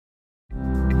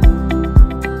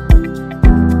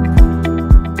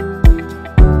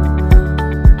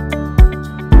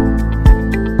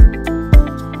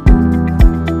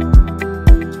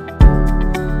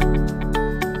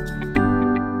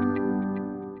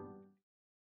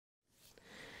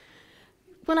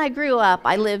When I grew up,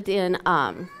 I lived in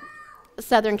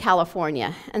Southern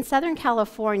California. And Southern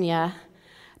California,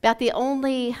 about the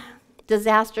only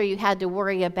disaster you had to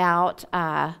worry about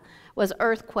was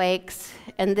earthquakes,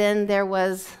 and then there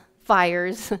was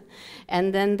fires,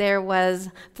 and then there was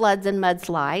floods and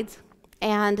mudslides.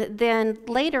 And then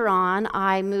later on,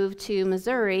 I moved to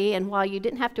Missouri, and while you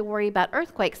didn't have to worry about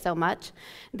earthquakes so much,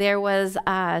 there was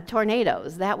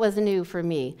tornadoes. That was new for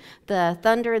me. The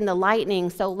thunder and the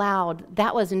lightning so loud,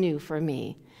 that was new for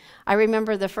me. I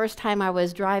remember the first time I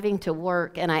was driving to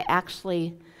work, and I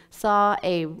actually saw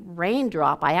a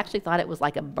raindrop. I actually thought it was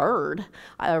like a bird.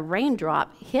 A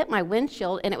raindrop hit my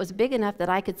windshield, and it was big enough that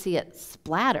I could see it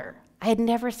splatter. I had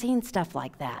never seen stuff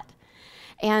like that.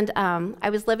 And I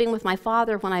was living with my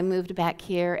father when I moved back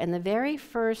here, and the very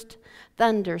first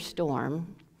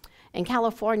thunderstorm in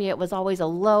California, it was always a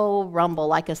low rumble,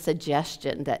 like a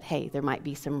suggestion that, hey, there might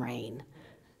be some rain.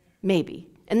 Maybe.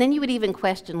 And then you would even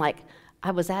question, like,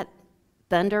 was that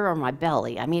thunder or my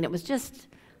belly? I mean, it was just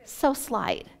so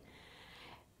slight.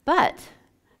 But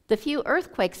the few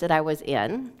earthquakes that I was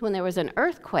in, when there was an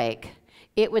earthquake,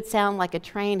 it would sound like a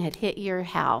train had hit your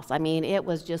house. I mean, it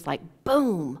was just like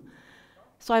boom.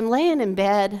 So I'm laying in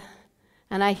bed,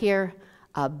 and I hear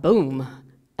a boom.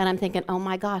 And I'm thinking, oh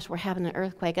my gosh, we're having an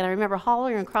earthquake. And I remember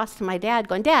hollering across to my dad,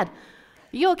 going, Dad,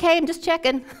 are you okay? I'm just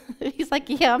checking. He's like,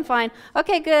 yeah, I'm fine.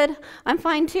 Okay, good. I'm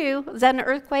fine too. Is that an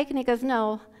earthquake? And he goes,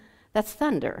 no, that's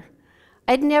thunder.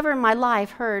 I'd never in my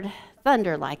life heard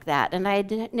thunder like that. And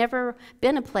I'd never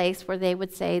been a place where they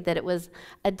would say that it was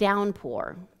a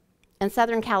downpour. In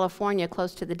Southern California,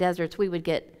 close to the deserts, we would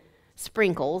get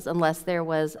sprinkles unless there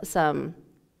was some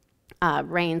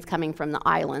rains coming from the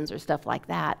islands or stuff like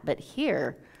that. But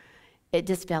here, it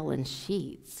just fell in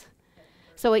sheets.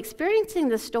 So experiencing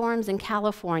the storms in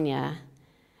California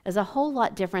is a whole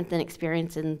lot different than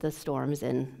experiencing the storms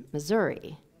in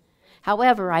Missouri.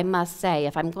 However, I must say,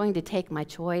 if I'm going to take my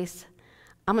choice,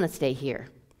 I'm going to stay here.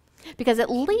 Because at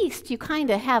least you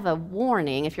kind of have a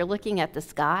warning if you're looking at the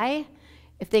sky,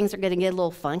 if things are going to get a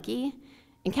little funky.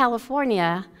 In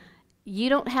California, you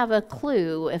don't have a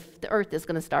clue if the earth is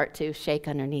going to start to shake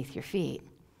underneath your feet.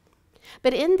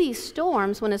 But in these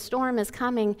storms, when a storm is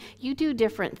coming, you do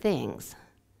different things.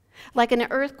 Like in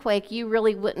an earthquake, you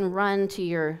really wouldn't run to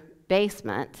your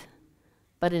basement,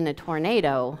 but in a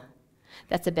tornado,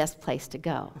 that's the best place to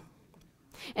go.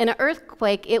 In an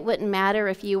earthquake, it wouldn't matter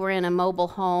if you were in a mobile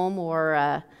home or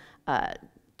a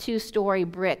two-story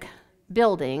brick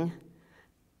building,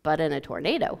 but in a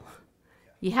tornado,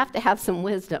 you have to have some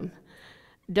wisdom.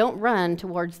 Don't run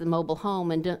towards the mobile home,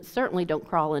 and certainly don't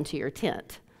crawl into your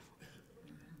tent.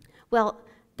 Well,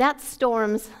 that's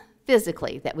storms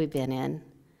physically that we've been in.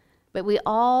 But we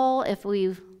all, if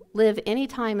we live any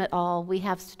time at all, we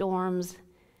have storms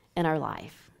in our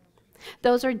life.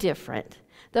 Those are different.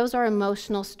 Those are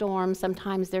emotional storms.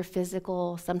 Sometimes they're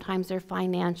physical, sometimes they're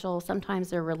financial, sometimes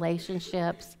they're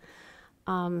relationships.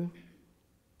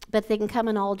 But they can come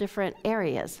in all different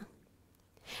areas.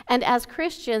 And as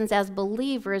Christians, as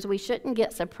believers, we shouldn't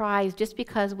get surprised just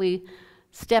because we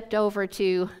stepped over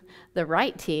to the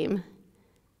right team.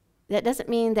 That doesn't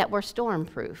mean that we're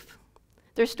storm-proof.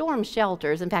 There's storm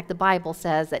shelters. In fact, the Bible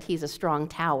says that He's a strong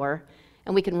tower,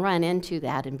 and we can run into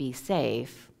that and be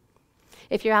safe.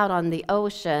 If you're out on the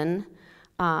ocean,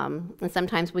 and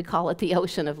sometimes we call it the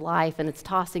ocean of life, and it's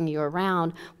tossing you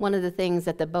around, one of the things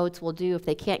that the boats will do if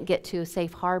they can't get to a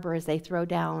safe harbor is they throw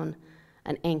down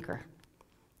an anchor.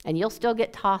 And you'll still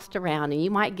get tossed around, and you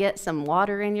might get some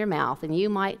water in your mouth, and you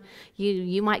might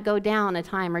go down a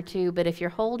time or two, but if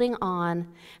you're holding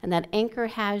on and that anchor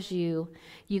has you,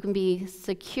 you can be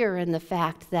secure in the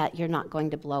fact that you're not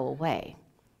going to blow away.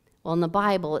 Well, in the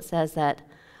Bible, it says that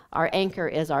our anchor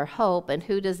is our hope, and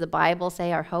who does the Bible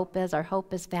say our hope is? Our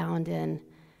hope is found in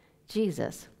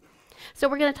Jesus. So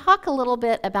we're going to talk a little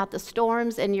bit about the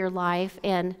storms in your life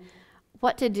and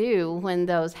what to do when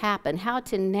those happen, how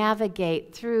to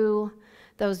navigate through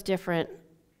those different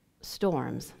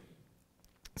storms.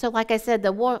 So like I said,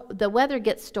 the weather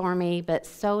gets stormy, but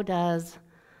so does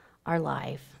our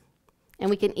life.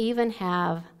 And we can even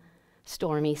have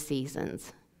stormy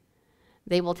seasons.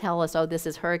 They will tell us, oh, this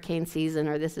is hurricane season,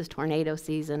 or this is tornado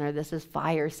season, or this is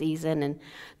fire season. And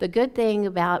the good thing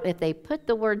about if they put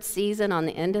the word season on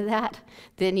the end of that,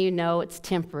 then you know it's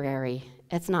temporary.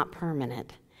 It's not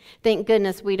permanent. Thank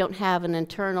goodness we don't have an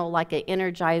internal, like an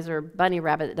Energizer bunny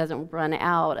rabbit that doesn't run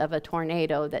out of a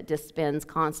tornado that just spins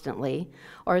constantly.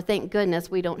 Or thank goodness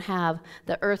we don't have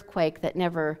the earthquake that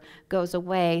never goes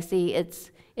away. See,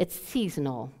 it's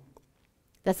seasonal.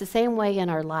 That's the same way in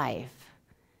our life.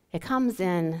 It comes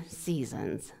in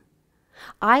seasons.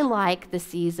 I like the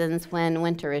seasons when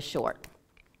winter is short.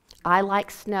 I like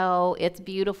snow. It's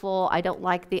beautiful. I don't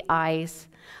like the ice.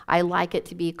 I like it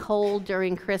to be cold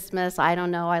during Christmas. I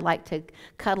don't know. I like to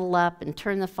cuddle up and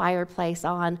turn the fireplace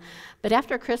on. But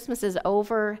after Christmas is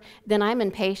over, then I'm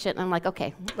impatient. And I'm like,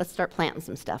 okay, let's start planting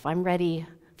some stuff. I'm ready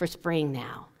for spring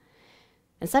now.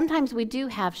 And sometimes we do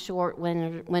have short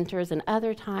winters, and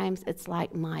other times it's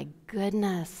like, my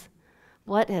goodness,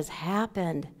 what has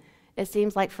happened? It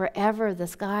seems like forever. The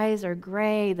skies are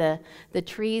gray, the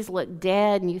trees look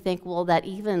dead, and you think, will that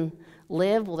even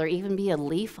live? Will there even be a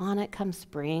leaf on it come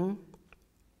spring?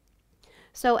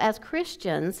 So as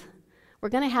Christians, we're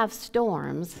going to have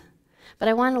storms, but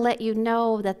I want to let you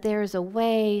know that there's a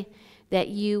way that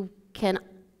you can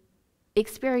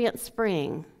experience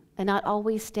spring and not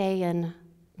always stay in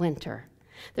winter.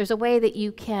 There's a way that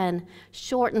you can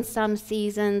shorten some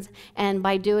seasons, and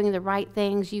by doing the right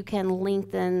things, you can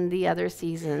lengthen the other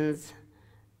seasons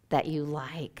that you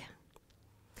like.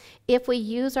 If we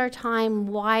use our time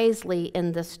wisely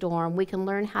in the storm, we can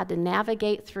learn how to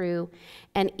navigate through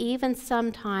and even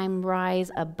sometime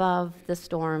rise above the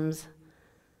storms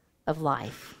of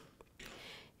life.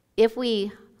 If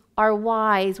we are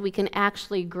wise, we can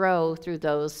actually grow through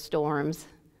those storms.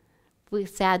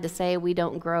 It's sad to say we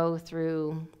don't grow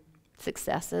through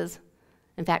successes.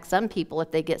 In fact, some people,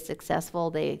 if they get successful,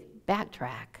 they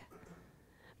backtrack.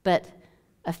 But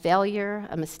a failure,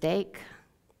 a mistake,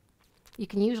 you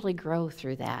can usually grow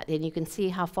through that, and you can see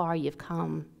how far you've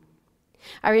come.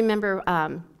 I remember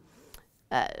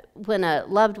when a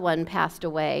loved one passed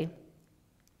away,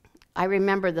 I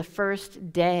remember the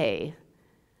first day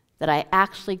that I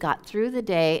actually got through the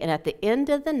day, and at the end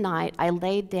of the night, I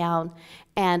laid down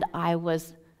and I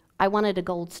wanted a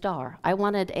gold star. I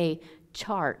wanted a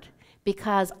chart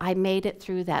because I made it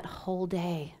through that whole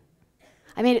day.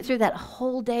 I made it through that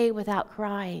whole day without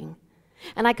crying.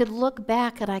 And I could look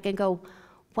back and I could go,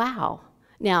 wow.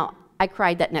 Now, I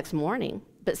cried that next morning,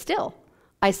 but still,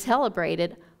 I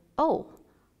celebrated, oh,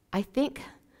 I think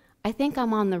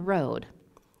I'm on the road.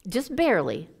 Just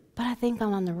barely, but I think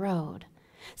I'm on the road.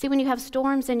 See, when you have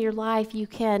storms in your life, you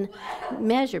can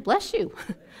measure, bless you,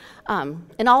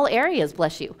 in all areas,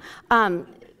 bless you.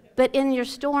 But in your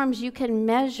storms, you can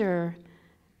measure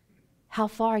how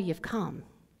far you've come.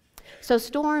 So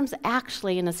storms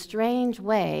actually, in a strange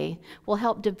way, will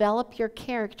help develop your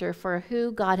character for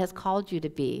who God has called you to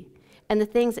be and the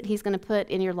things that he's going to put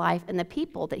in your life and the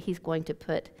people that he's going to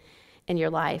put in your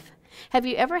life. Have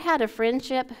you ever had a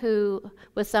friendship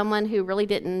with someone who really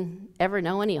didn't ever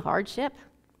know any hardship?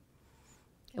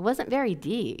 It wasn't very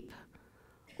deep.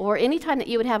 Or anytime that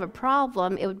you would have a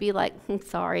problem, it would be like,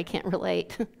 sorry, can't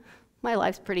relate. My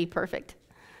life's pretty perfect.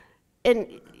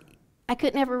 And I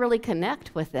could never really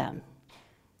connect with them.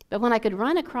 But when I could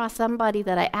run across somebody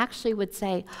that I actually would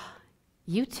say,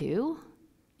 you too?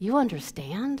 You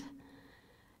understand?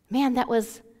 Man, that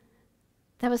was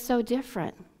so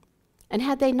different. And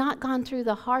had they not gone through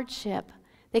the hardship,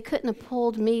 they couldn't have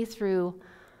pulled me through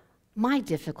my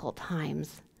difficult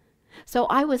times. So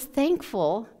I was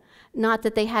thankful, not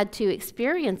that they had to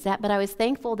experience that, but I was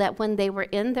thankful that when they were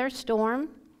in their storm,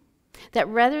 that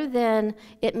rather than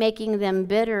it making them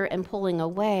bitter and pulling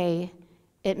away,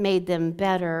 it made them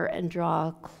better and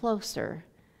draw closer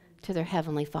to their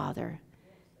Heavenly Father.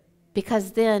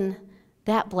 Because then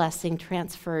that blessing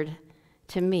transferred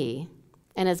to me.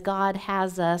 And as God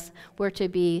has us, we're to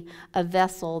be a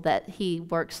vessel that he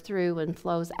works through and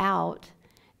flows out.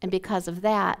 And because of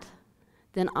that,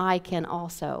 then I can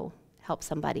also help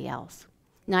somebody else.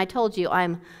 Now, I told you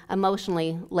I'm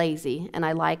emotionally lazy, and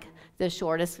I like the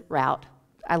shortest route.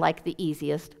 I like the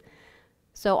easiest.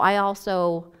 So I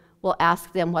also will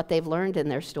ask them what they've learned in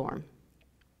their storm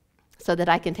so that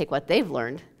I can take what they've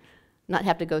learned, not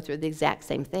have to go through the exact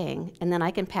same thing, and then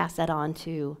I can pass that on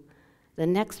to the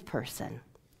next person.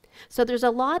 So there's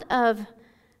a lot of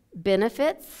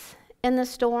benefits in the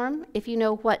storm if you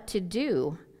know what to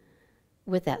do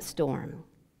with that storm.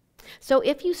 So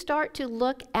if you start to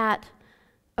look at,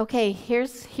 okay,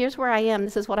 here's where I am,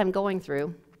 this is what I'm going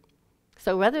through.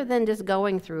 So rather than just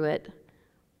going through it,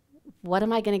 what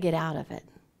am I going to get out of it?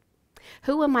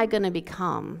 Who am I going to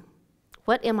become?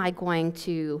 What am I going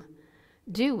to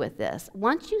do with this?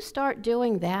 Once you start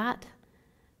doing that,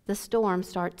 the storm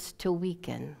starts to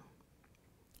weaken.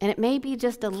 And it may be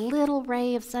just a little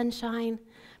ray of sunshine,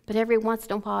 but every once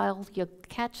in a while you'll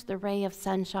catch the ray of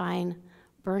sunshine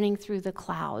burning through the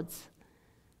clouds.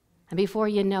 And before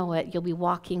you know it, you'll be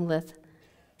walking with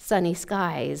sunny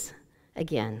skies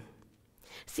again.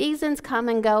 Seasons come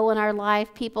and go in our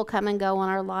life. People come and go in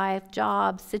our life.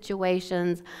 Jobs,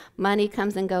 situations, money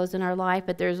comes and goes in our life.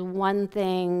 But there's one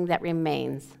thing that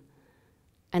remains,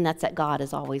 and that's that God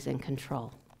is always in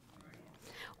control.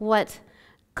 What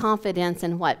confidence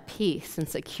and what peace and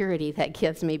security that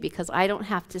gives me, because I don't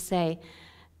have to say,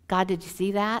 God, did you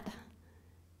see that?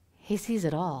 He sees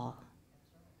it all.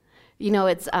 You know,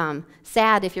 it's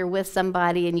sad if you're with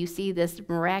somebody and you see this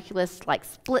miraculous, like,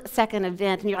 split-second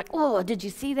event, and you're like, oh, did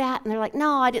you see that? And they're like,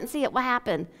 no, I didn't see it. What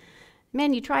happened?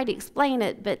 Man, you tried to explain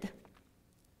it, but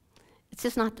it's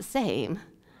just not the same.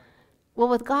 Well,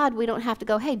 with God, we don't have to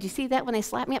go, hey, did you see that when they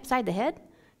slapped me upside the head?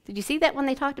 Did you see that when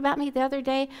they talked about me the other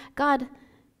day? God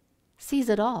sees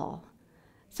it all.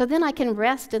 So then I can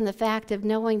rest in the fact of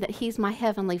knowing that He's my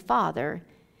Heavenly Father.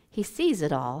 He sees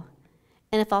it all.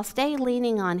 And if I'll stay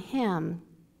leaning on Him,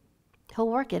 He'll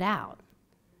work it out.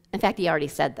 In fact, He already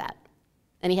said that.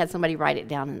 And He had somebody write it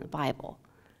down in the Bible.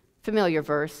 Familiar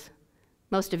verse.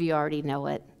 Most of you already know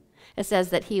it. It says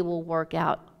that He will work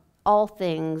out all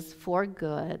things for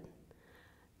good.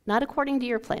 Not according to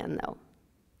your plan, though.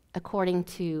 According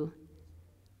to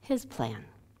His plan.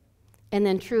 And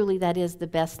then truly that is the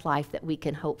best life that we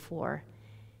can hope for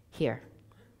here.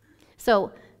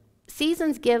 So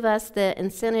seasons give us the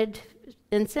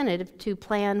incentive to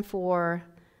plan for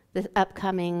the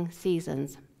upcoming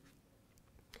seasons.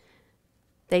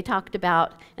 They talked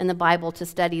about in the Bible to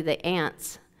study the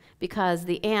ants, because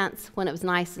the ants, when it was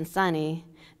nice and sunny,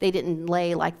 they didn't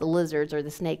lay like the lizards or the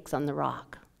snakes on the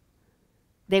rock.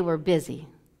 They were busy.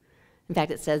 In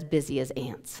fact, it says busy as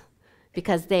ants,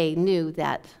 because they knew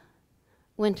that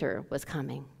winter was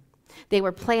coming. They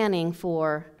were planning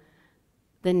for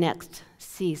the next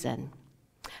season.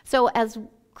 So as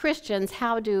Christians,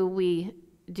 how do we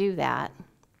do that?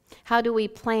 How do we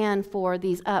plan for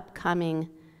these upcoming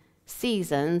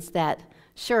seasons that,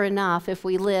 sure enough, if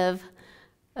we live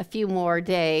a few more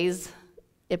days,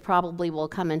 it probably will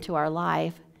come into our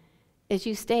life, is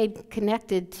you stayed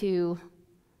connected to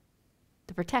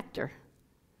the protector.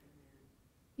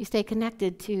 You stay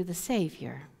connected to the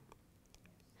Savior.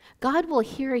 God will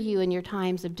hear you in your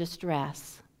times of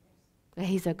distress.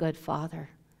 He's a good Father.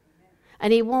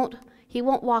 And He won't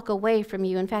walk away from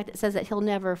you. In fact, it says that He'll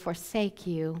never forsake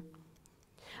you.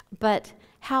 But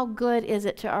how good is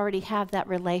it to already have that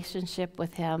relationship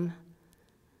with Him?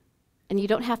 And you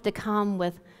don't have to come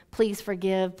with, please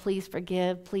forgive, please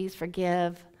forgive, please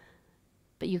forgive.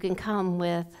 But you can come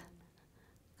with,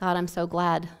 God, I'm so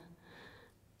glad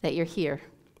that you're here.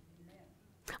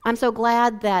 I'm so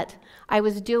glad that I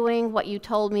was doing what you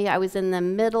told me. I was in the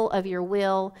middle of your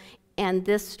will, and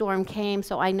this storm came,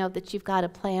 so I know that you've got a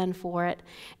plan for it.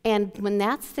 And when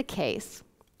that's the case,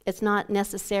 it's not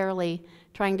necessarily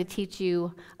trying to teach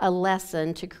you a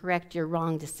lesson to correct your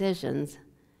wrong decisions.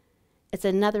 It's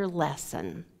another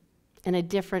lesson in a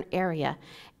different area.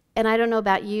 And I don't know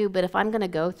about you, but if I'm going to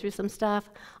go through some stuff,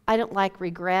 I don't like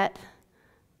regret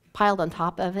piled on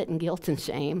top of it and guilt and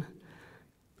shame.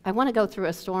 I want to go through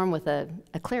a storm with a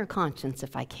clear conscience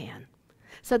if I can.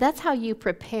 So that's how you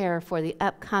prepare for the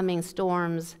upcoming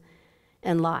storms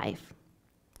in life.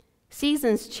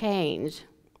 Seasons change,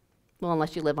 well,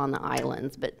 unless you live on the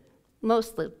islands, but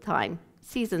most of the time,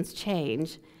 seasons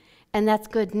change, and that's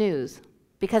good news,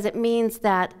 because it means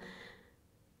that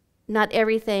not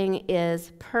everything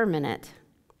is permanent.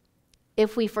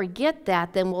 If we forget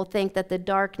that, then we'll think that the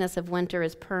darkness of winter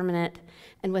is permanent.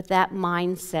 And with that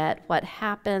mindset, what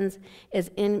happens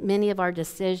is in many of our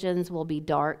decisions will be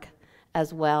dark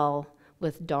as well,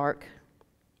 with dark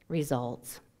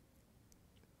results.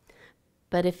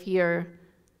 But if you're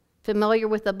familiar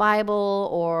with the Bible,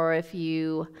 or if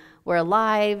you were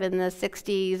alive in the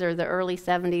 60s or the early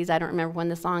 70s, I don't remember when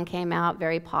the song came out,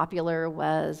 very popular,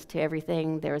 was "To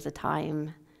Everything There's a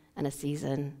Time and a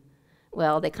Season."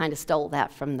 Well, they kind of stole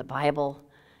that from the Bible,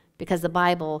 because the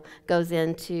Bible goes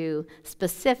into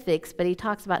specifics, but he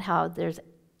talks about how there's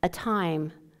a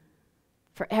time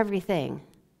for everything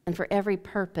and for every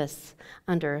purpose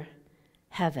under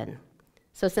heaven.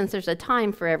 So since there's a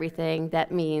time for everything,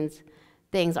 that means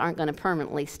things aren't going to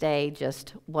permanently stay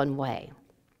just one way.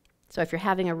 So if you're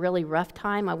having a really rough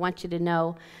time, I want you to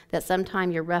know that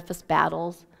sometimes your roughest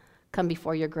battles come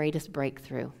before your greatest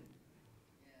breakthrough.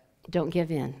 Don't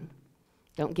give in.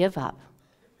 Don't give up.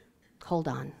 Hold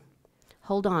on.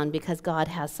 Hold on, because God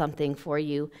has something for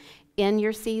you in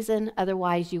your season.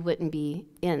 Otherwise, you wouldn't be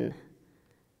in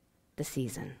the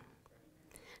season.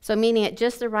 So meaning at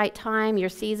just the right time, your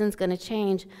season's going to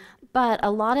change. But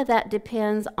a lot of that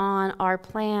depends on our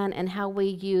plan and how we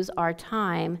use our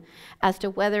time as to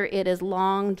whether it is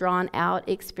long, drawn-out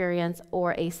experience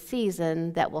or a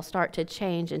season that will start to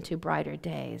change into brighter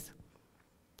days.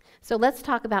 So let's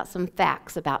talk about some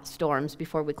facts about storms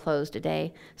before we close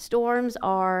today. Storms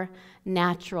are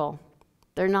natural.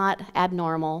 They're not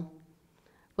abnormal.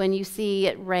 When you see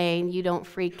it rain, you don't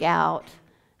freak out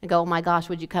and go, oh my gosh,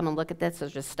 would you come and look at this?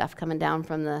 There's just stuff coming down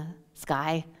from the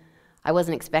sky. I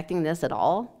wasn't expecting this at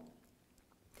all.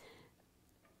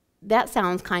 That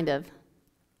sounds kind of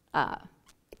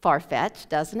far-fetched,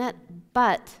 doesn't it?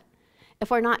 But if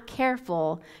we're not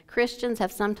careful, Christians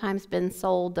have sometimes been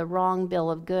sold the wrong bill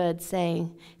of goods,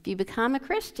 saying, if you become a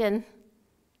Christian,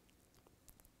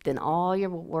 then all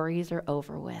your worries are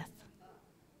over with.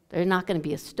 There's not going to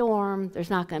be a storm.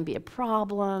 There's not going to be a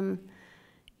problem.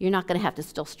 You're not going to have to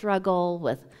still struggle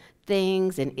with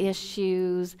things and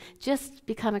issues. Just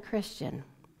become a Christian.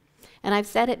 And I've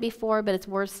said it before, but it's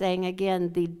worth saying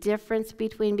again, the difference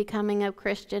between becoming a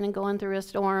Christian and going through a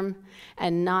storm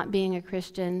and not being a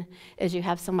Christian is you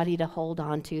have somebody to hold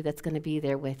on to that's going to be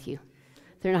there with you.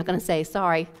 They're not going to say,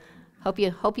 sorry, hope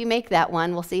you make that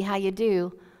one. We'll see how you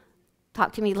do.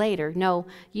 Talk to me later. No,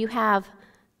 you have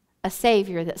a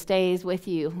Savior that stays with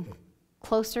you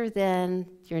closer than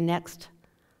your next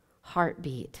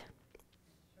heartbeat.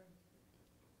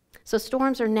 So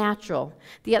storms are natural.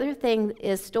 The other thing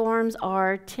is storms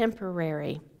are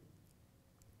temporary.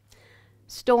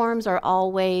 Storms are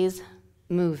always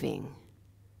moving.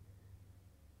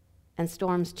 And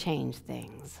storms change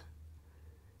things.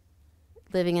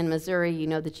 Living in Missouri, you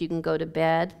know that you can go to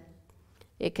bed.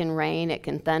 It can rain, it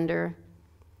can thunder.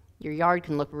 Your yard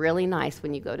can look really nice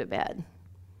when you go to bed.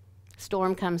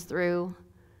 Storm comes through,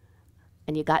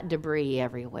 and you got debris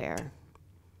everywhere.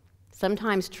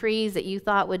 Sometimes trees that you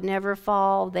thought would never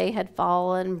fall, they had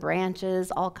fallen,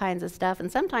 branches, all kinds of stuff.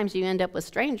 And sometimes you end up with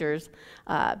strangers,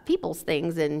 people's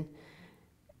things in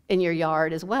your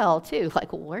yard as well, too.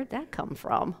 Like, well, where'd that come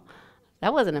from?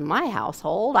 That wasn't in my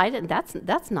household.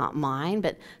 That's not mine.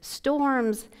 But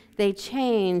storms, they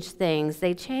change things.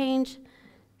 They change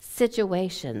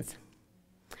situations.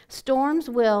 Storms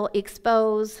will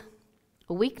expose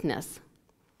weakness.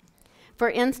 For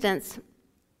instance,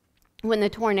 when the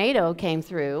tornado came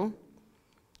through,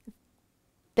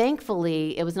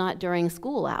 thankfully it was not during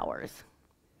school hours.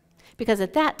 Because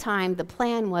at that time, the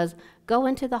plan was go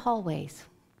into the hallways.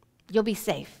 You'll be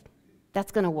safe.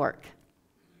 That's going to work.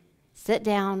 Sit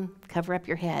down, cover up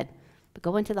your head, but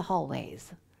go into the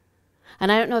hallways.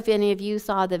 And I don't know if any of you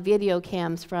saw the video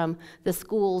cams from the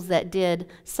schools that did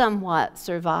somewhat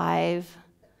survive.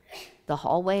 The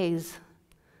hallways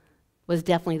was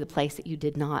definitely the place that you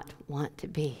did not want to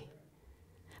be.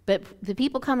 But the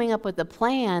people coming up with the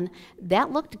plan,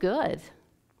 that looked good.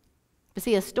 But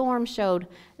see, a storm showed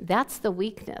that's the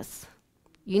weakness.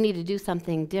 You need to do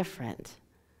something different.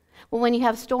 Well, when you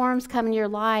have storms come in your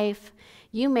life,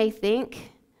 you may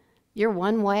think you're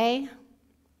one way,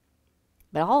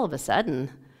 but all of a sudden,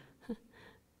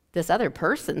 this other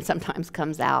person sometimes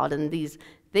comes out and these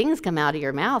things come out of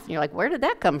your mouth and you're like, where did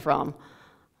that come from?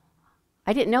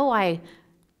 I didn't know I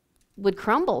would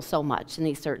crumble so much in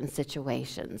these certain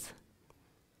situations.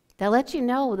 That lets you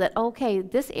know that, okay,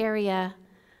 this area,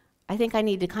 I think I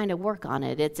need to kind of work on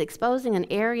it. It's exposing an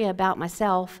area about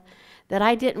myself that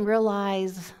I didn't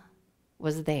realize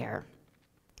was there.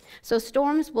 So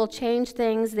storms will change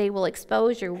things. They will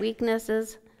expose your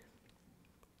weaknesses.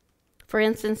 For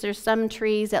instance, there's some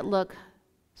trees that look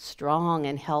strong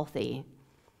and healthy.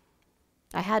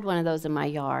 I had one of those in my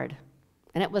yard,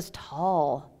 and it was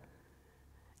tall.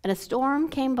 And a storm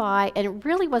came by, and it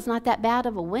really was not that bad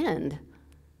of a wind.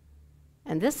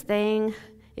 And this thing,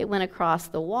 it went across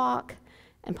the walk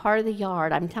and part of the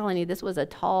yard. I'm telling you, this was a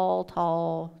tall,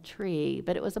 tall tree,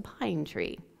 but it was a pine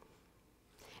tree.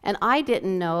 And I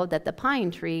didn't know that the pine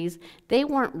trees, they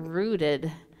weren't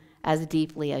rooted as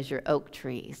deeply as your oak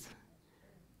trees.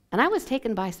 And I was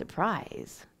taken by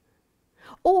surprise.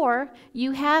 Or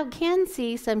you can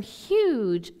see some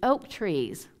huge oak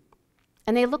trees,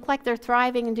 and they look like they're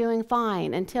thriving and doing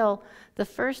fine until the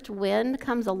first wind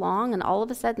comes along and all of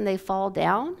a sudden they fall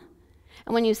down.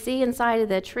 And when you see inside of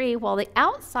the tree, while the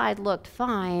outside looked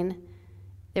fine,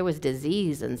 there was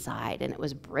disease inside and it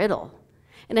was brittle.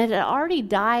 And it had already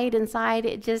died inside,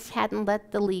 it just hadn't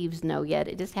let the leaves know yet.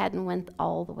 It just hadn't went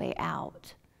all the way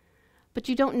out. But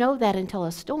you don't know that until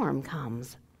a storm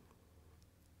comes.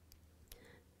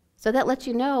 So that lets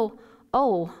you know,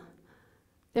 oh,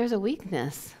 there's a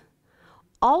weakness.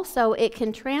 Also, it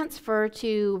can transfer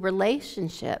to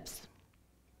relationships.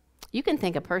 You can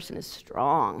think a person is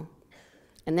strong,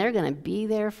 and they're going to be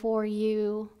there for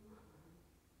you,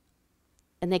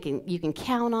 and you can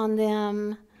count on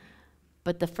them.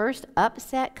 But the first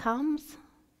upset comes,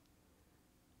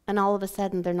 and all of a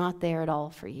sudden they're not there at all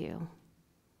for you.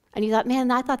 And you thought,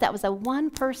 man, I thought that was the one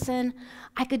person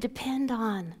I could depend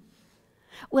on.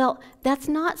 Well, that's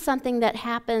not something that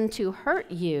happened to hurt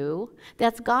you.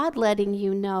 That's God letting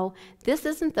you know this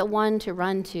isn't the one to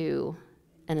run to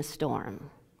in a storm.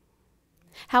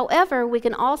 However, we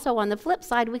can also, on the flip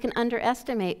side, we can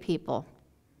underestimate people.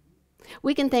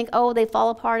 We can think, oh, they fall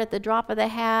apart at the drop of the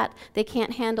hat. They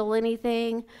can't handle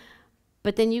anything.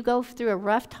 But then you go through a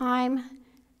rough time,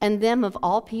 and them of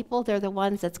all people, they're the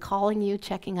ones that's calling you,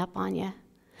 checking up on you.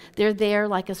 They're there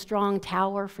like a strong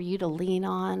tower for you to lean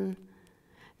on.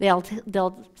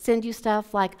 They'll send you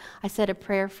stuff like, I said a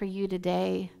prayer for you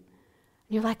today.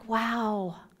 And you're like,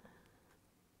 wow.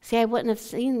 See, I wouldn't have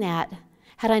seen that.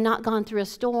 Had I not gone through a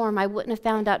storm, I wouldn't have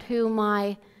found out who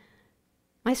my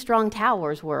strong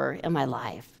towers were in my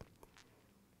life.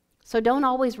 So don't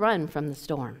always run from the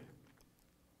storm.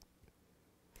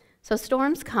 So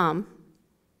storms come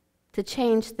to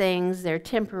change things. They're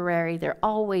temporary. They're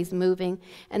always moving,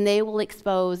 and they will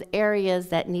expose areas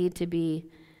that need to be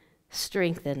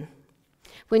strengthened.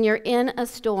 When you're in a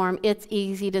storm, it's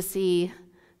easy to see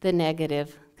the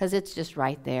negative because it's just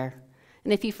right there.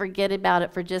 And if you forget about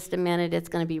it for just a minute, it's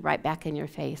going to be right back in your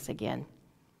face again.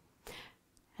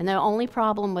 And the only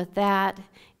problem with that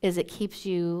is it keeps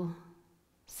you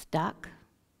stuck.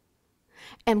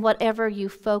 And whatever you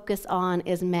focus on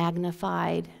is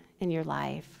magnified in your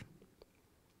life.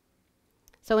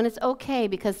 So, and it's okay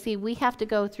because, see, we have to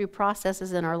go through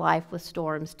processes in our life with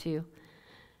storms too.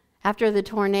 After the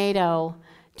tornado,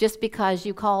 just because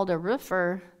you called a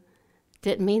roofer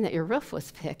didn't mean that your roof was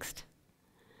fixed.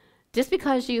 Just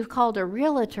because you called a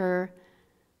realtor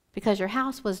because your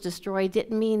house was destroyed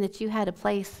didn't mean that you had a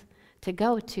place to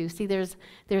go to. See, there's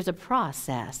a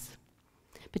process.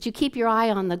 But you keep your eye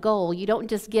on the goal. You don't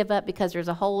just give up because there's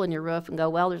a hole in your roof and go,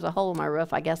 well, there's a hole in my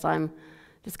roof. I guess I'm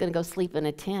just going to go sleep in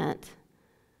a tent.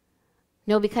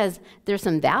 No, because there's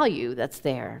some value that's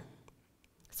there.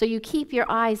 So you keep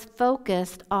your eyes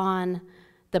focused on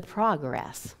the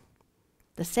progress.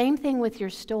 The same thing with your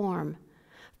storm.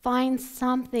 Find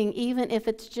something, even if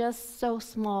it's just so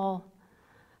small.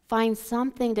 Find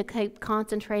something to keep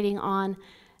concentrating on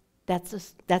that's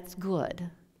good.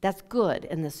 That's good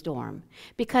in the storm.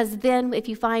 Because then if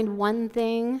you find one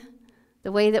thing,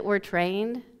 the way that we're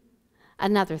trained,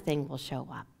 another thing will show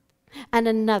up. And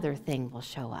another thing will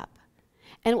show up.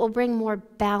 And it will bring more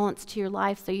balance to your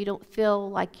life so you don't feel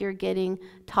like you're getting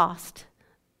tossed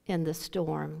in the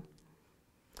storm.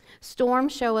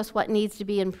 Storms show us what needs to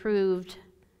be improved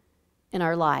in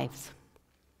our lives.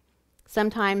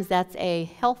 Sometimes that's a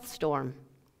health storm.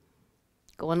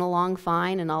 Going along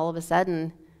fine, and all of a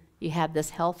sudden, you have this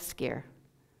health scare.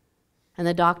 And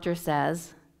the doctor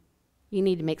says, you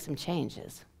need to make some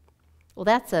changes. Well,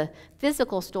 that's a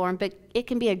physical storm, but it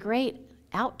can be a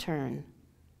great outturn.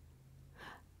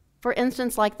 For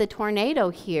instance, like the tornado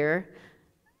here,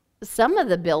 some of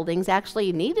the buildings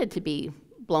actually needed to be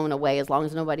blown away as long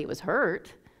as nobody was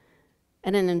hurt.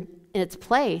 And in its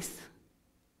place,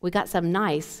 we got some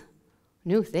nice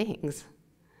new things.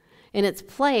 In its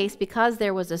place, because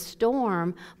there was a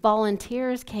storm,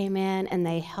 volunteers came in and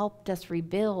they helped us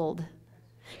rebuild.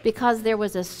 Because there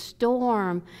was a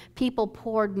storm, people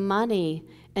poured money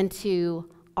into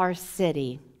our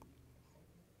city.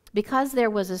 Because there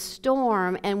was a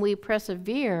storm and we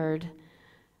persevered,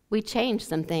 we changed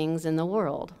some things in the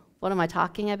world. What am I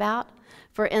talking about?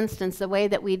 For instance, the way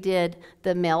that we did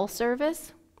the mail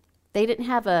service, they didn't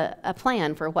have a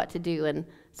plan for what to do in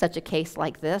such a case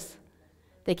like this.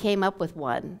 They came up with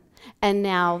one, and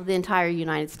now the entire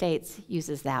United States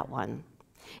uses that one.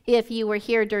 If you were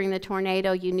here during the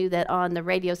tornado, you knew that on the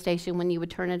radio station, when you would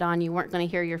turn it on, you weren't going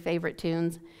to hear your favorite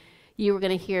tunes. You were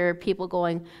going to hear people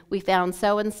going, we found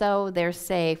so-and-so, they're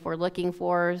safe. We're looking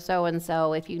for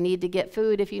so-and-so. If you need to get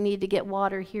food, if you need to get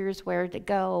water, here's where to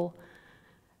go.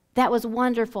 That was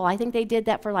wonderful. I think they did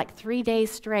that for like 3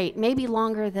 days straight, maybe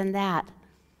longer than that,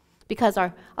 because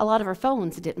a lot of our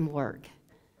phones didn't work.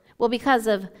 Well, because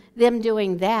of them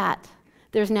doing that,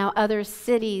 there's now other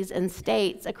cities and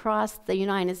states across the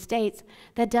United States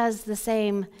that does the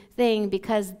same thing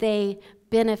because they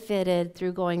benefited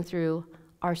through going through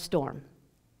our storm.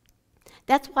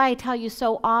 That's why I tell you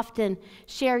so often,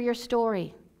 share your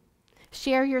story.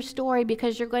 Share your story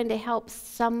because you're going to help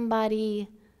somebody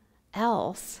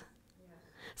else.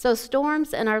 So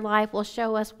storms in our life will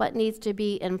show us what needs to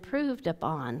be improved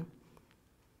upon.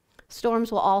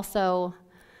 Storms will also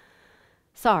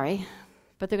Sorry,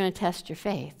 but they're going to test your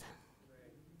faith.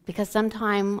 Because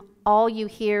sometimes all you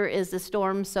hear is the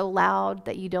storm so loud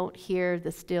that you don't hear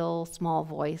the still, small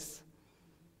voice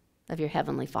of your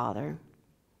Heavenly Father.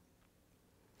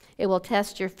 It will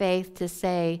test your faith to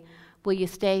say, will you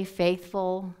stay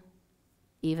faithful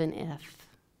even if?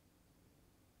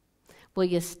 Will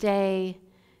you stay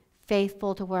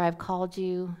faithful to where I've called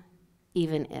you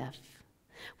even if?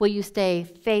 Will you stay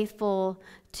faithful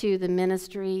to the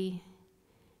ministry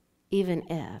even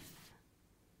if?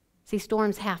 See,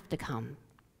 storms have to come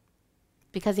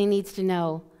because he needs to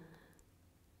know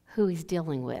who he's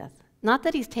dealing with. Not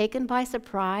that he's taken by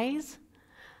surprise,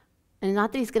 and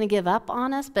not that he's going to give up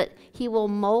on us, but he will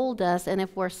mold us, and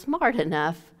if we're smart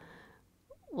enough,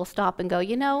 we'll stop and go,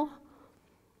 you know,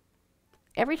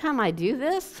 every time I do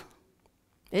this,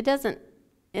 it doesn't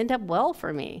end up well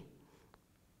for me.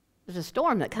 There's a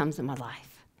storm that comes in my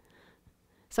life.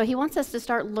 So he wants us to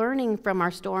start learning from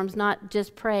our storms, not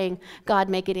just praying, God,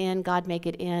 make it end, God, make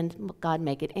it end, God,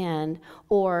 make it end,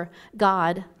 or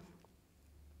God,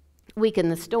 weaken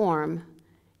the storm.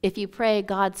 If you pray,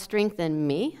 God, strengthen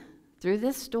me through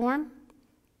this storm,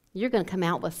 you're going to come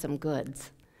out with some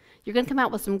goods. You're going to come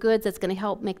out with some goods that's going to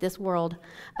help make this world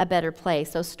a better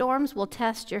place. So storms will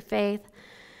test your faith.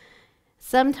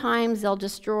 Sometimes they'll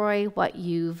destroy what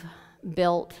you've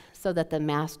built so that the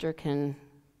master can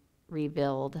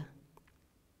rebuild.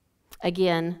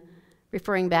 Again,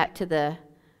 referring back to the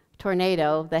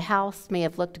tornado, the house may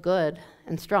have looked good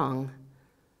and strong,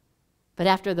 but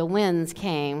after the winds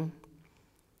came,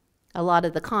 a lot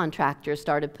of the contractors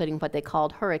started putting what they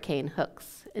called hurricane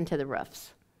hooks into the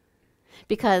roofs.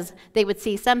 Because they would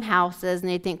see some houses and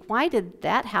they'd think, why did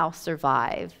that house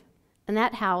survive? And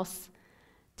that house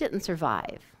didn't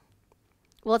survive.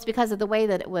 Well, it's because of the way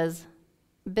that it was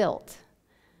built.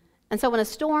 And so when a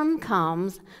storm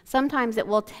comes, sometimes it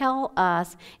will tell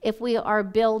us if we are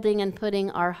building and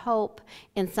putting our hope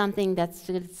in something that's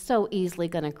so easily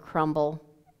going to crumble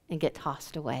and get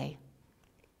tossed away.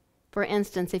 For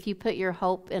instance, if you put your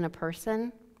hope in a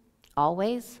person,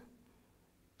 always,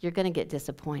 you're going to get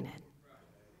disappointed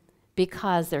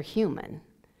because they're human.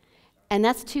 And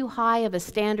that's too high of a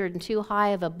standard and too high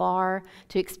of a bar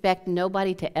to expect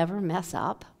nobody to ever mess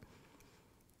up,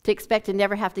 to expect to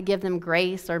never have to give them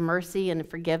grace or mercy and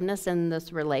forgiveness in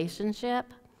this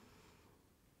relationship.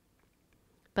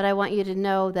 But I want you to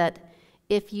know that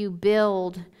if you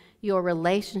build your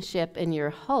relationship and your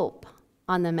hope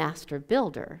on the master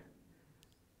builder,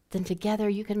 then together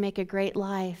you can make a great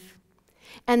life.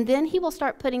 And then he will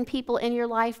start putting people in your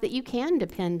life that you can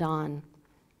depend on,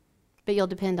 but you'll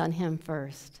depend on him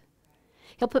first.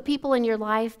 He'll put people in your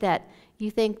life that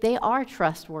you think they are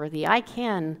trustworthy. I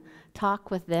can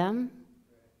talk with them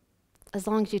as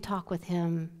long as you talk with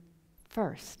him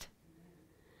first.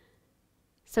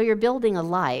 So you're building a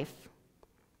life.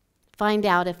 Find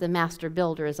out if the master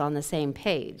builder is on the same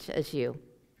page as you.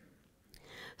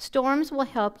 Storms will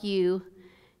help you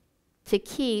to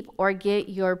keep or get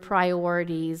your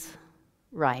priorities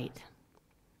right.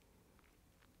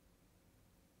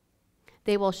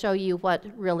 They will show you what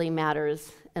really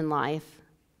matters in life.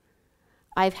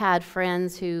 I've had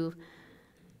friends who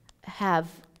have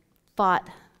fought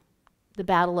the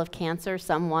battle of cancer,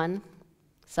 some won,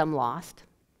 some lost,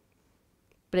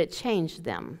 but it changed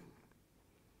them.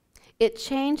 It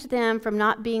changed them from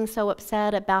not being so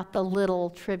upset about the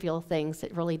little trivial things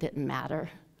that really didn't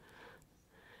matter.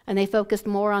 And they focused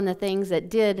more on the things that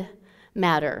did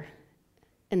matter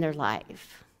in their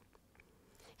life.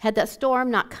 Had that storm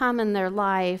not come in their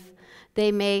life,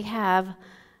 they may have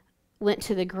went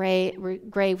to the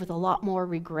grave with a lot more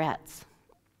regrets.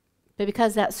 But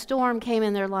because that storm came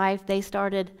in their life, they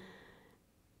started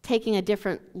taking a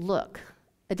different look,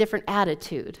 a different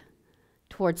attitude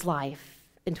towards life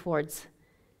and towards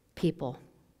people.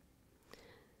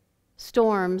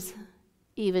 Storms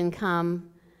even come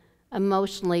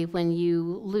emotionally when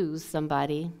you lose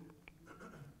somebody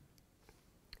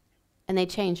and they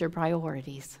change your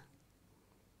priorities.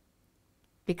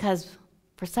 Because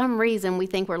for some reason we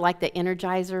think we're like the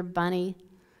Energizer bunny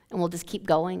and we'll just keep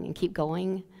going and keep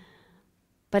going.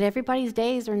 But everybody's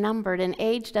days are numbered and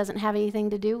age doesn't have anything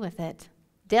to do with it.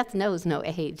 Death knows no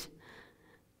age.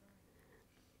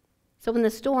 So when the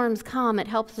storms come, it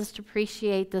helps us to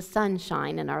appreciate the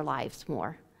sunshine in our lives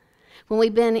more. When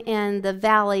we've been in the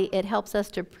valley, it helps us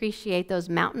to appreciate those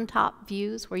mountaintop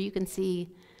views where you can see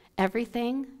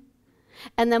everything.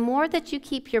 And the more that you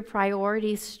keep your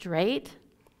priorities straight,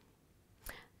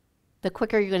 the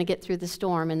quicker you're going to get through the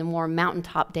storm and the more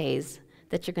mountaintop days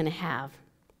that you're going to have.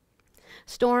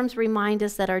 Storms remind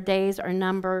us that our days are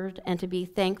numbered and to be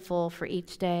thankful for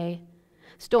each day.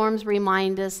 storms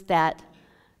remind us that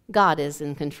God is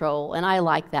in control, and I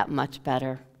like that much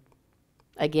better.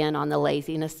 Again, on the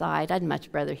laziness side, I'd much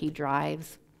rather he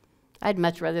drives. I'd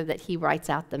much rather that he writes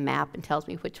out the map and tells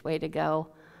me which way to go.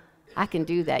 I can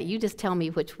do that. You just tell me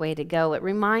which way to go. It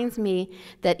reminds me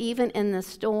that even in the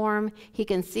storm, he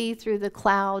can see through the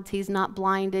clouds. He's not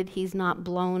blinded. He's not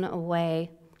blown away.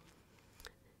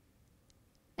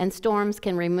 And storms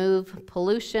can remove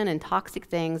pollution and toxic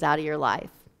things out of your life.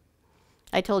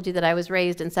 I told you that I was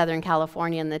raised in Southern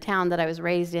California, and the town that I was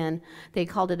raised in, they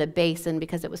called it a basin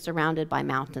because it was surrounded by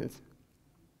mountains.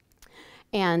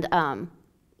 And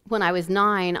when I was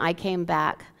 9, I came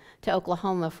back to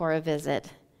Oklahoma for a visit,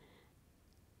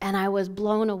 and I was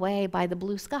blown away by the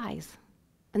blue skies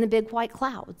and the big white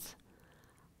clouds.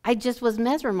 I just was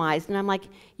mesmerized, and I'm like,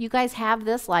 you guys have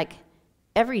this like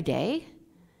every day?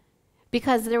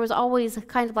 Because there was always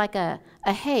kind of like a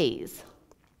haze,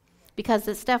 because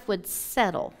the stuff would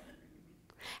settle.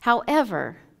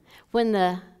 However, when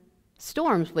the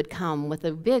storms would come with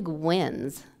the big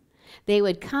winds, they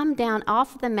would come down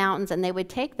off of the mountains, and they would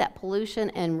take that pollution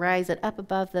and rise it up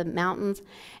above the mountains.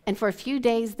 And for a few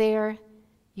days there,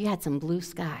 you had some blue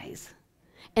skies.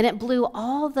 And it blew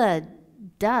all the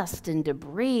dust and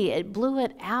debris. It blew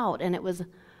it out, and it was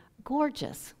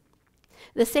gorgeous.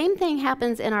 The same thing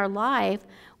happens in our life.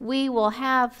 We will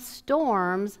have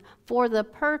storms for the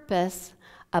purpose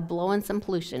of blowing some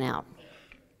pollution out.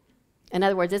 In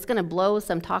other words, it's going to blow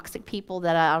some toxic people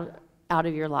that are out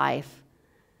of your life.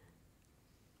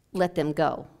 Let them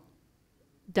go.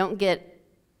 Don't get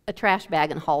a trash bag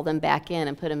and haul them back in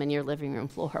and put them in your living room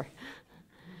floor.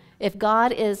 If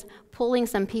God is pulling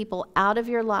some people out of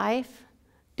your life,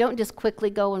 don't just quickly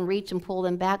go and reach and pull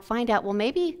them back. Find out, well,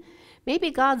 maybe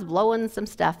God's blowing some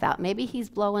stuff out. Maybe he's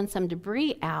blowing some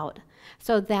debris out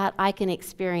so that I can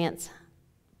experience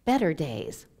better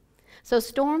days. So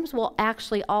storms will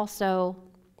actually also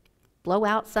blow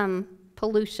out some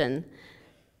pollution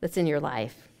that's in your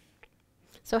life.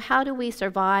 So how do we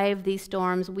survive these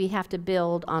storms? We have to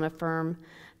build on a firm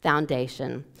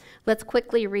foundation. Let's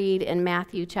quickly read in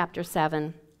Matthew chapter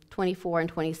 7, 24 and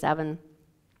 27.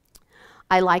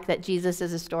 I like that Jesus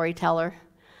is a storyteller.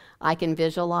 I can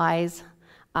visualize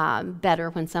better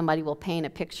when somebody will paint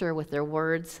a picture with their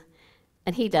words.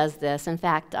 And he does this. In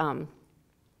fact,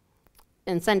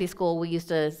 in Sunday school, we used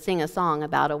to sing a song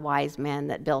about a wise man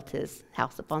that built his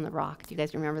house upon the rock. Do you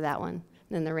guys remember that one?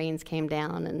 And then the rains came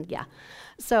down, and yeah.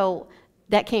 So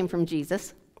that came from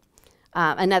Jesus.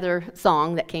 Another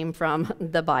song that came from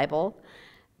the Bible.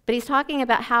 But he's talking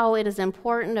about how it is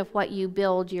important of what you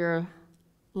build your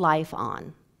life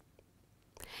on.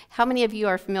 How many of you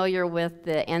are familiar with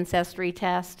the ancestry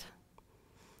test,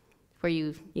 where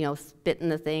you spit in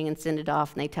the thing and send it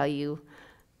off, and they tell you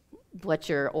what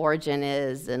your origin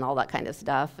is and all that kind of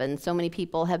stuff? And so many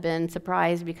people have been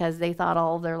surprised because they thought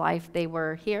all their life they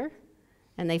were here,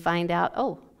 and they find out,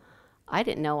 oh, I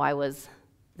didn't know I was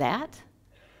that.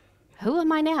 Who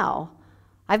am I now?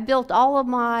 I've built all of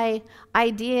my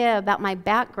idea about my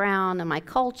background and my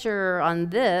culture on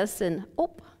this, and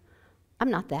oh,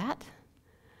 I'm not that.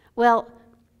 Well,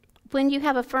 when you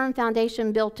have a firm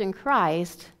foundation built in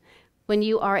Christ, when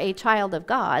you are a child of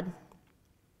God,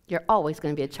 you're always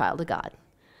going to be a child of God.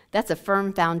 That's a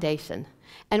firm foundation.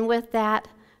 And with that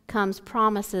comes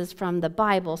promises from the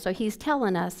Bible. So he's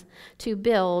telling us to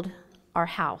build our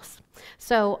house.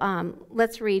 So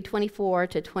let's read 24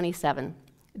 to 27.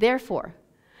 Therefore,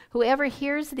 whoever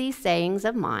hears these sayings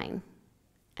of mine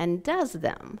and does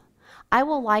them, I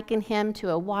will liken him to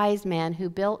a wise man who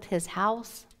built his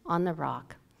house on the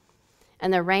rock.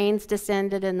 And the rains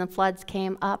descended, and the floods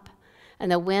came up,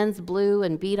 and the winds blew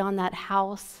and beat on that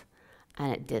house,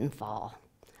 and it didn't fall,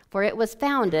 for it was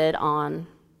founded on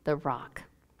the rock.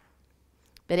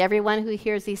 But everyone who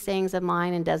hears these sayings of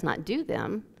mine and does not do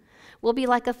them will be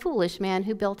like a foolish man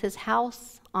who built his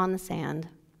house on the sand.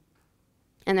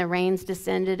 And the rains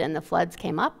descended, and the floods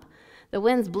came up. The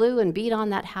winds blew and beat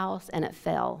on that house, and it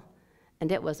fell.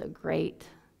 And it was a great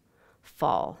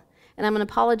fall. And I'm going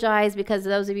to apologize because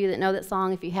those of you that know that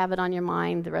song, if you have it on your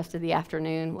mind the rest of the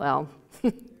afternoon, well,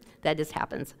 that just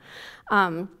happens.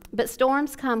 But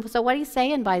storms come. So what he's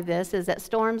saying by this is that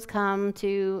storms come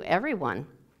to everyone.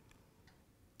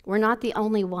 We're not the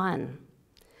only one.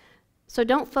 So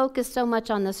don't focus so much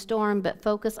on the storm, but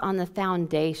focus on the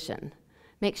foundation.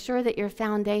 Make sure that your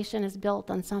foundation is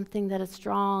built on something that is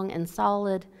strong and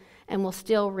solid and will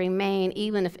still remain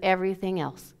even if everything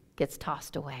else gets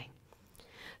tossed away.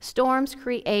 Storms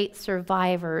create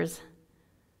survivors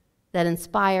that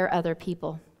inspire other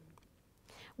people.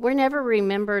 We're never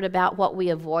remembered about what we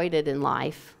avoided in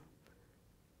life,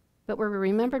 but we're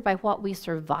remembered by what we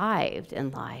survived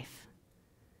in life.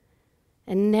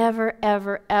 And never,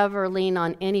 ever, ever lean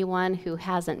on anyone who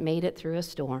hasn't made it through a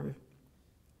storm.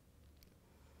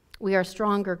 We are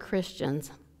stronger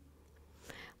Christians.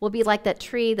 We'll be like that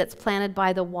tree that's planted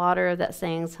by the water that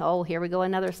sings, oh, here we go,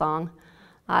 another song,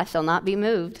 I shall not be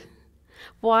moved.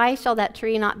 Why shall that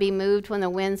tree not be moved when the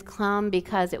winds come?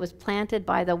 Because it was planted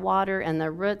by the water and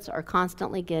the roots are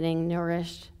constantly getting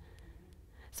nourished.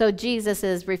 So Jesus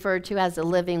is referred to as the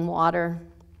living water.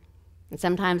 And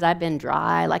sometimes I've been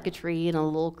dry like a tree and a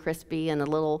little crispy and a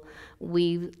little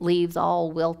leaves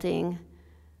all wilting.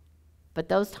 But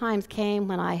those times came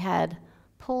when I had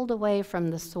pulled away from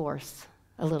the source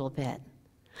a little bit.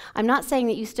 I'm not saying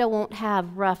that you still won't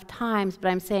have rough times, but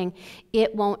I'm saying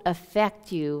it won't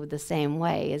affect you the same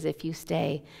way as if you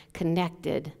stay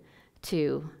connected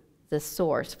to the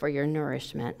source for your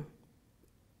nourishment.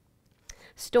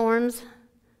 Storms,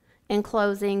 in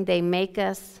closing, they make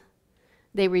us,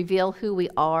 they reveal who we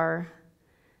are,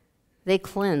 they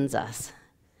cleanse us.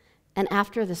 And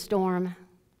after the storm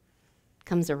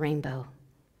comes a rainbow.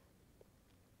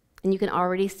 And you can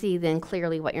already see then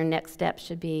clearly what your next step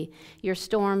should be. Your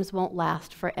storms won't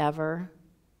last forever,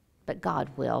 but God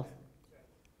will.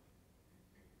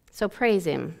 So praise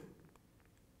Him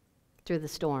through the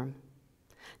storm.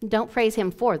 Don't praise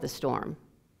Him for the storm,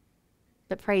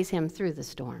 but praise Him through the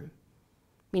storm,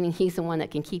 meaning He's the one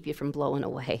that can keep you from blowing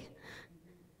away.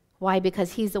 Why?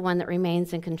 Because He's the one that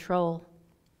remains in control.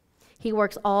 He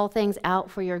works all things out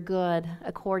for your good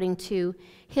according to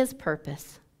His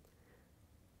purpose.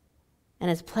 And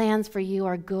His plans for you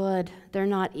are good. They're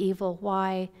not evil.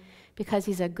 Why? Because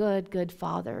He's a good, good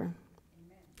Father.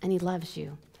 Amen. And He loves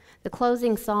you. The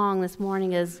closing song this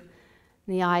morning is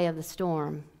In the Eye of the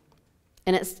Storm.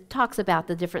 And it talks about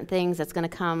the different things that's going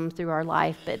to come through our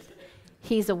life, but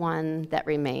He's the one that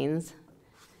remains.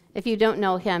 If you don't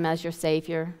know Him as your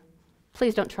Savior,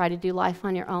 please don't try to do life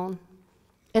on your own.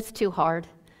 It's too hard.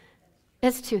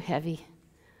 It's too heavy.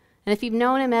 And if you've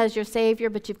known Him as your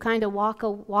Savior, but you've kind of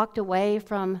walked away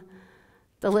from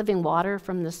the living water,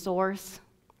 from the source,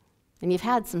 and you've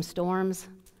had some storms,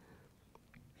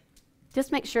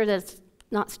 just make sure that it's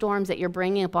not storms that you're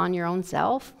bringing upon your own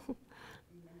self,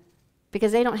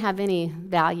 because they don't have any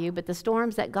value, but the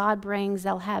storms that God brings,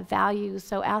 they'll have value.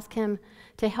 So ask Him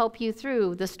to help you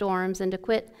through the storms and to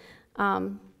quit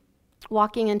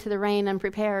walking into the rain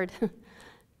unprepared,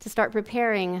 to start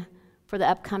preparing for the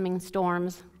upcoming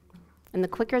storms. And the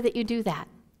quicker that you do that,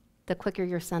 the quicker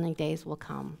your sunny days will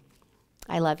come.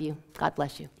 I love you. God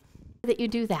bless you. That you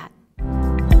do that.